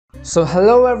So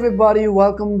hello everybody,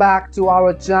 welcome back to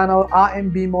our channel. I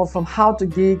am Bimo from How to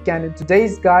Geek, and in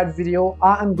today's guide video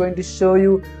I am going to show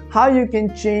you how you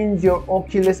can change your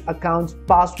Oculus account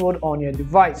password on your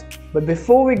device. But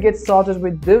before we get started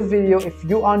with this video, if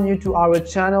you are new to our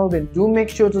channel, then do make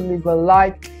sure to leave a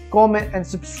like, comment and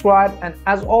subscribe. And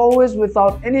as always,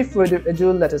 without any further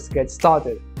ado, let us get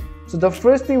started. So the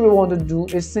first thing we want to do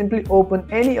is simply open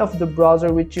any of the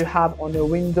browser which you have on your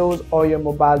Windows or your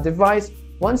mobile device.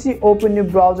 Once you open your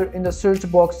browser, in the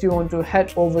search box you want to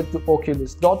head over to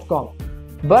oculus.com.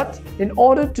 But in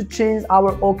order to change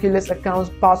our Oculus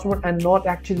account password and not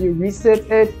actually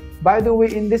reset it, by the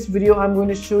way, in this video I'm going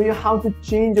to show you how to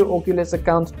change your Oculus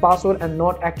account password and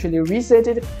not actually reset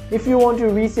it. If you want to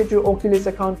reset your Oculus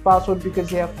account password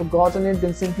because you have forgotten it,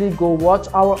 then simply go watch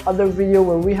our other video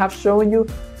where we have shown you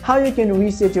how you can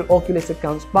reset your Oculus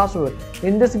account's password.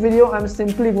 In this video, I'm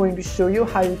simply going to show you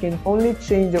how you can only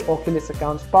change your Oculus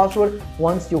account's password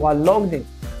once you are logged in.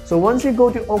 So once you go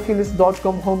to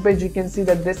oculus.com homepage, you can see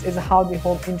that this is how the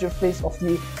home interface of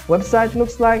the website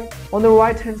looks like. On the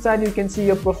right hand side, you can see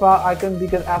your profile icon,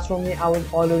 because as for me, I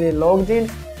was already logged in.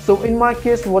 So in my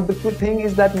case, what the good thing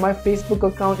is that my Facebook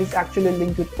account is actually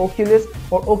linked with Oculus,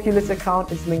 or Oculus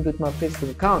account is linked with my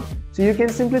Facebook account. So you can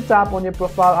simply tap on your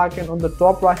profile icon on the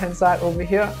top right hand side over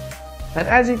here. And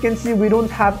as you can see, we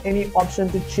don't have any option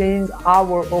to change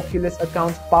our Oculus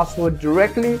account's password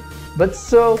directly. But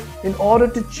so in order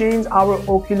to change our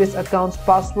Oculus account's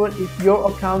password, if your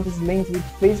account is linked with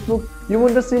Facebook, you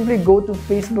want to simply go to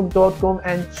facebook.com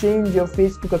and change your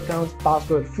Facebook account's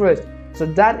password first. So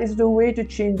that is the way to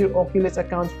change your Oculus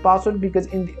account's password, because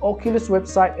in the Oculus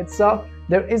website itself,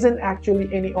 there isn't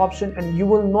actually any option, and you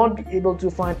will not be able to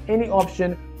find any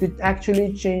option to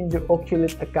actually change your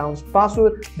Oculus account's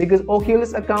password, because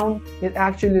Oculus account is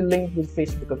actually linked with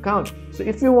Facebook account. So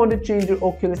if you want to change your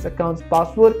Oculus account's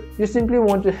password, you simply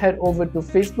want to head over to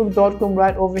facebook.com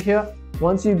right over here.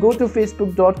 Once you go to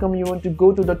facebook.com, you want to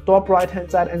go to the top right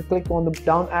hand side and click on the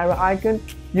down arrow icon.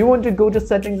 You want to go to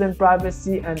settings and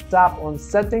privacy and tap on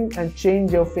settings and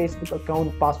change your Facebook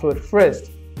account password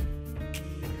first.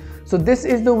 So this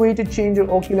is the way to change your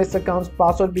Oculus account's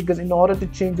password, because in order to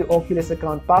change your Oculus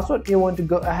account password, you want to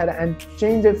go ahead and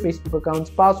change your Facebook account's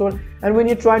password. And when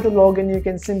you try to log in, you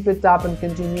can simply tap and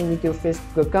continue with your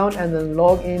Facebook account and then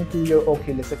log into your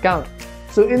Oculus account.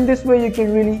 So in this way, you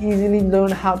can really easily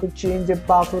learn how to change your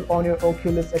password on your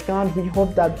Oculus account. We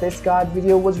hope that this guide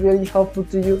video was really helpful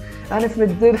to you. And if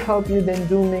it did help you, then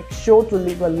do make sure to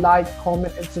leave a like,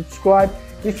 comment and subscribe.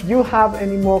 If you have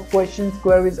any more questions,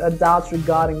 queries or doubts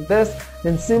regarding this,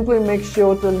 then simply make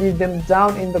sure to leave them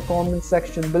down in the comment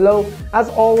section below. As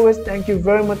always, thank you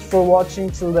very much for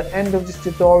watching till the end of this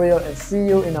tutorial, and see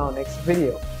you in our next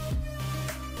video.